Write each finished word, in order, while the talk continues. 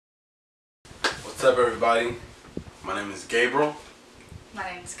What's up, everybody? My name is Gabriel.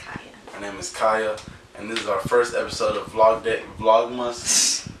 My name is Kaya. My name is Kaya, and this is our first episode of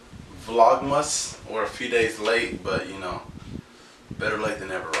Vlogmas. Vlogmas. We're a few days late, but you know, better late than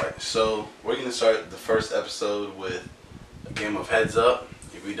never, right? So we're gonna start the first episode with a game of Heads Up.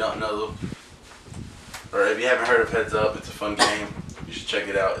 If you don't know, or if you haven't heard of Heads Up, it's a fun game. You should check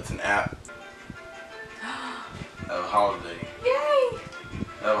it out. It's an app. A holiday. Yay!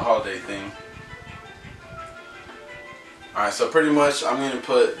 Have a holiday thing. Alright, so pretty much I'm gonna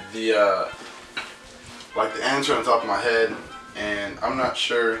put the answer on top of my head, and I'm not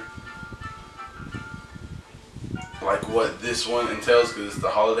sure like what this one entails because it's the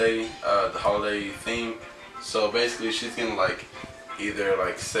holiday theme. So basically she's gonna like either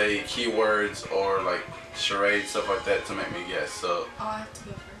like say keywords or like charades, stuff like that to make me guess. So Oh, I have to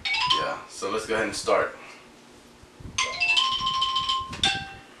go first. yeah, so let's go ahead and start.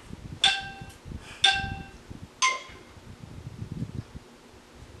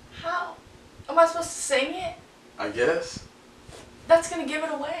 How? Am I supposed to sing it? I guess. That's gonna give it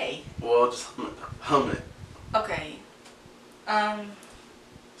away. Well, just hum it. Okay.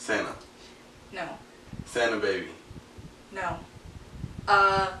 Santa. No. Santa baby. No.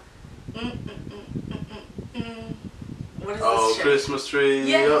 What is Oh, this shape? Christmas tree.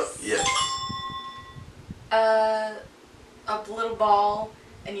 Yes. Yes. A little ball,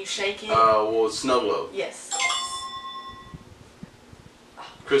 and you shake it. Well, snow globe. Yes.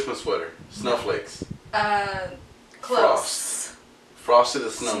 Christmas sweater. Snowflakes. Close. Frosty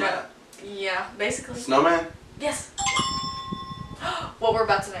the snowman. Yeah, basically. Snowman? Yes. What we're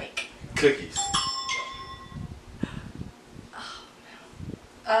about to make. Cookies.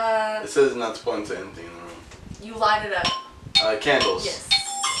 Oh, It says not to point to anything in the room. you light it up. Candles. Yes.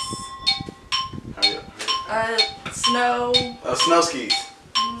 Hurry up. Snow. Snow skis.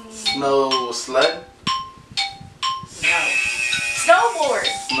 Snow sled. No. Snowboard.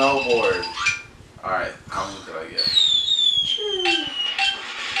 Snowboard. Alright, how many did I get?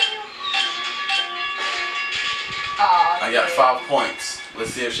 Aw, I got 5 points.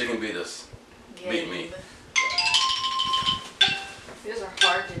 Let's see if she can beat us. Beat me. These are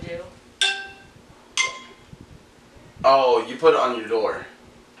hard to do. Oh, you put it on your door.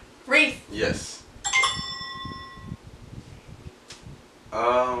 Wreath. Yes.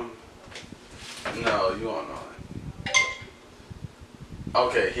 No, you won't know it.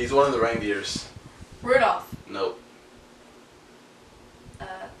 Okay, he's one of the reindeers. Rudolph. Nope.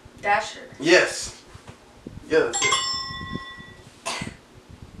 Dasher. Yes. Yeah, that's it.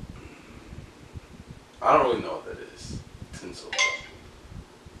 I don't really know what that is. Tinsel.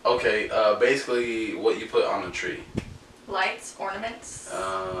 Okay, basically what you put on a tree. Lights. Ornaments.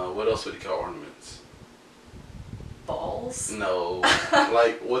 What else would you call ornaments? Balls. No.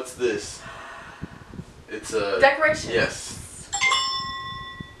 Like, what's this? It's a... Decoration. Yes.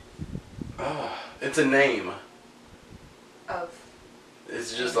 It's a name. Of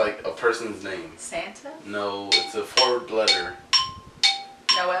It's just like a person's name. Santa. No, it's a 4 letter.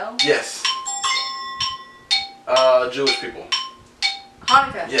 Noel. Yes. Jewish people.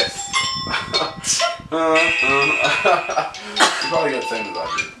 Hanukkah. Yes. You probably got the same as I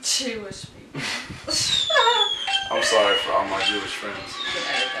did. Jewish people. I'm sorry for all my Jewish friends. You can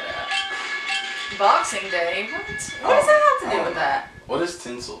edit that out. Boxing Day. What? What does that have to do with that? What is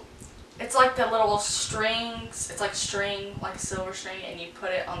tinsel? It's like the little strings. It's like string, like a silver string, and you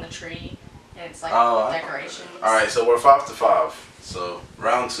put it on the tree, and it's like decorations. All right, so we're 5-5. So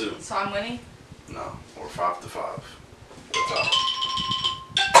round 2. So I'm winning. No, we're 5-5. What's up?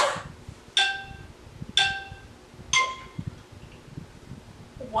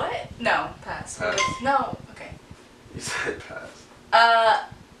 What? No, pass. Pass. No. Okay. You said pass.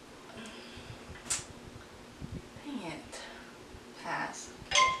 Dang it. Pass.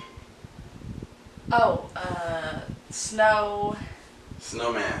 Oh, snow.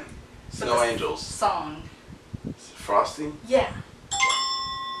 Snowman. Snow angels. Song. Frosty. Yeah.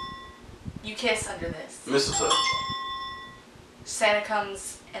 You kiss under this. Mistletoe. Santa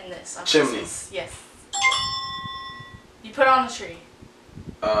comes in this. On Chimney. Christmas. Yes. You put it on the tree.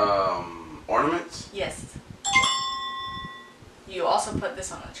 Ornaments. Yes. You also put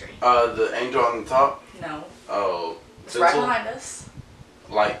this on the tree. The angel on the top. No. Oh. It's Tinsel? right behind us.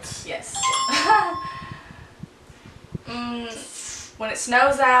 Lights. Yes. When it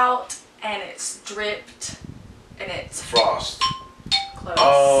snows out and it's dripped and it's Frost. close.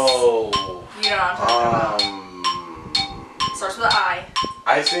 Oh. You know what I'm talking about. Starts with an I.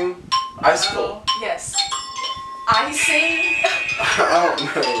 Icing. Icicle. No. Yes. Icing. I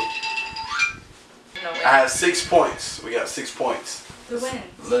don't know. No way. I have 6 points. We got 6 points. Who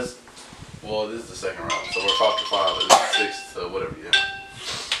wins? Let's Well, this is the second round, so we're 5 to 5. It's 6 to whatever. Yeah.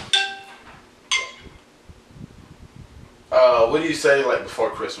 What do you say like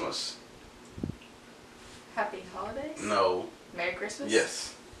before Christmas? Happy holidays? No. Merry Christmas?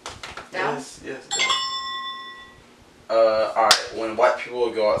 Yes. Down? Yes. Alright, when white people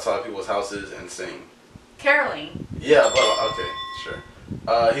go outside people's houses and sing. Caroling. Yeah, but okay, sure.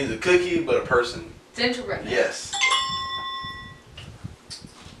 He's a cookie, but a person. Gingerbread man. Yes.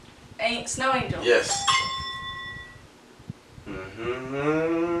 Snow angel. Yes.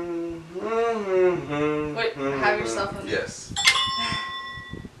 Wait, have yourself a... Yes.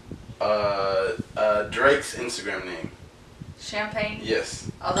 Drake's Instagram name. Champagne.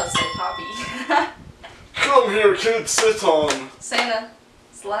 Yes. Oh, let's say Poppy. Come here, kid, sit on. Santa.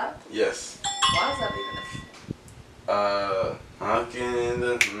 Slap. Yes. Why is that even How can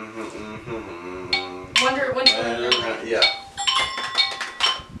the Wonder Man. Yeah.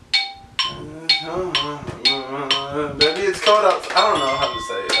 Baby, it's cold out. I don't know how to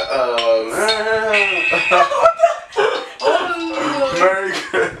say it. Very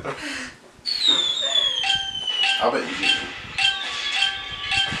good. I bet you beat me.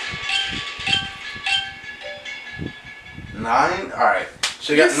 9? Alright.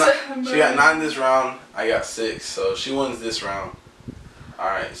 She got 9 this round. I got 6. So she wins this round.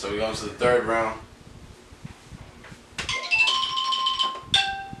 Alright, so we're going to the third round.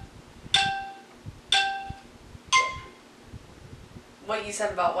 What you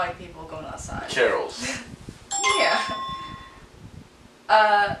said about white people going outside. Carols. Yeah.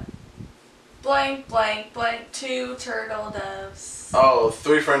 Blank, 2 turtle doves. Oh,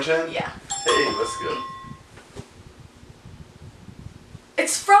 3 French hens? Yeah. Hey, that's good.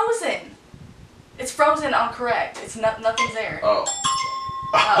 It's Frozen. It's Frozen on correct. It's nothing's there. Oh.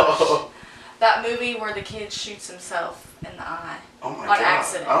 That movie where the kid shoots himself in the eye. Oh my on god.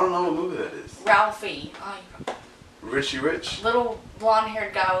 accident. I don't know what movie that is. Ralphie. Richie Rich? Little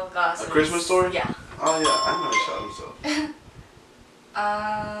blonde-haired guy with glasses. A Christmas Story? Yeah. Oh yeah, I know he shot himself.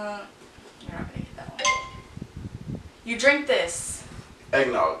 You're not gonna get that one. You drink this.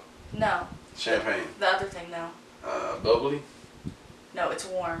 Eggnog. No. Champagne. The other thing, no. Bubbly? No, it's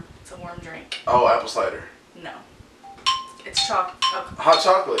warm. It's a warm drink. Oh, apple cider. No. It's chocolate. Oh. Hot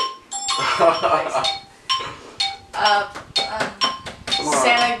chocolate. Come on.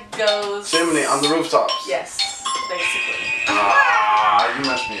 Santa goes... Chimney on the rooftops. Yes, basically. You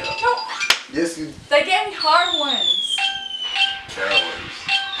messed me up. No. Yes, you... They gave me hard ones. Carolers.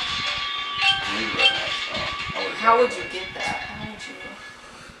 How would you get that? How would you...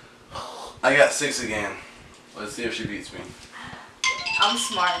 I got 6 again. Let's see if she beats me. I'm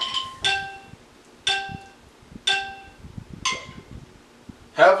smart.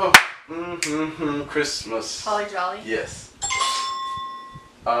 Have a Christmas. Holly Jolly? Yes.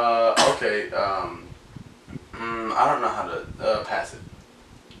 Okay, I don't know how to, pass it.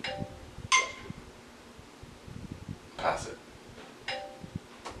 Pass it.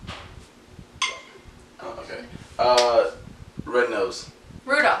 Oh, okay. Red nose.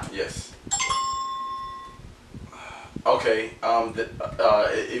 Rudolph. Yes. Okay,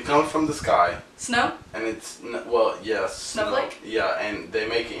 it comes from the sky. Snow? And it's, well, yes. Snowflake? Snow. Yeah, and they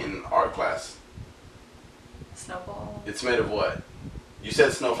make it in art class. Snowball? It's made of what? You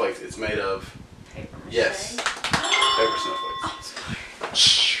said snowflakes. It's made of... Paper mache? Yes. Paper snowflakes.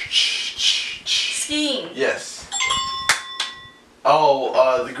 Skiing? Yes.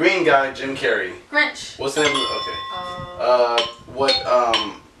 Oh, the green guy, Jim Carrey. Grinch? What's the name of it? Okay. What,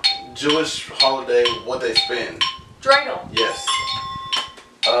 Jewish holiday, what they spend? Dreidel? Yes.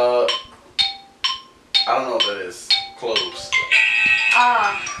 I don't know what that is. Close.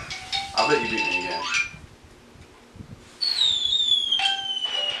 I bet you beat me again.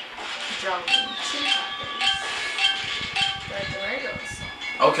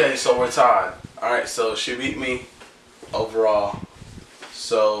 Okay, so we're tied. Alright, so she beat me overall.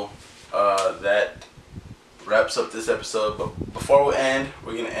 So that wraps up this episode. But before we end,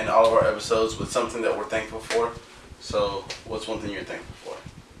 we're going to end all of our episodes with something that we're thankful for. So what's one thing you're thankful for?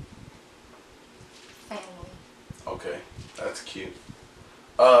 Family. Okay, that's cute.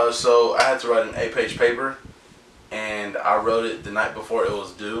 So I had to write an 8-page paper, and I wrote it the night before it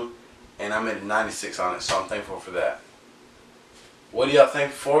was due, and I made a 96 on it, so I'm thankful for that. What are y'all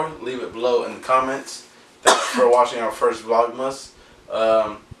thankful for? Leave it below in the comments. Thanks for watching our first Vlogmas.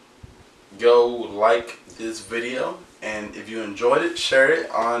 Go like this video, and if you enjoyed it, share it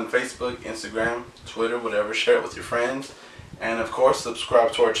on Facebook, Instagram, Twitter, whatever. Share it with your friends, and of course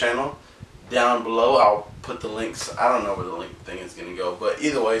subscribe to our channel. Down below I'll put the links. I don't know where the link thing is going to go, but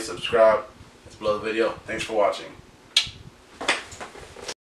either way, subscribe. It's below the video. Thanks for watching.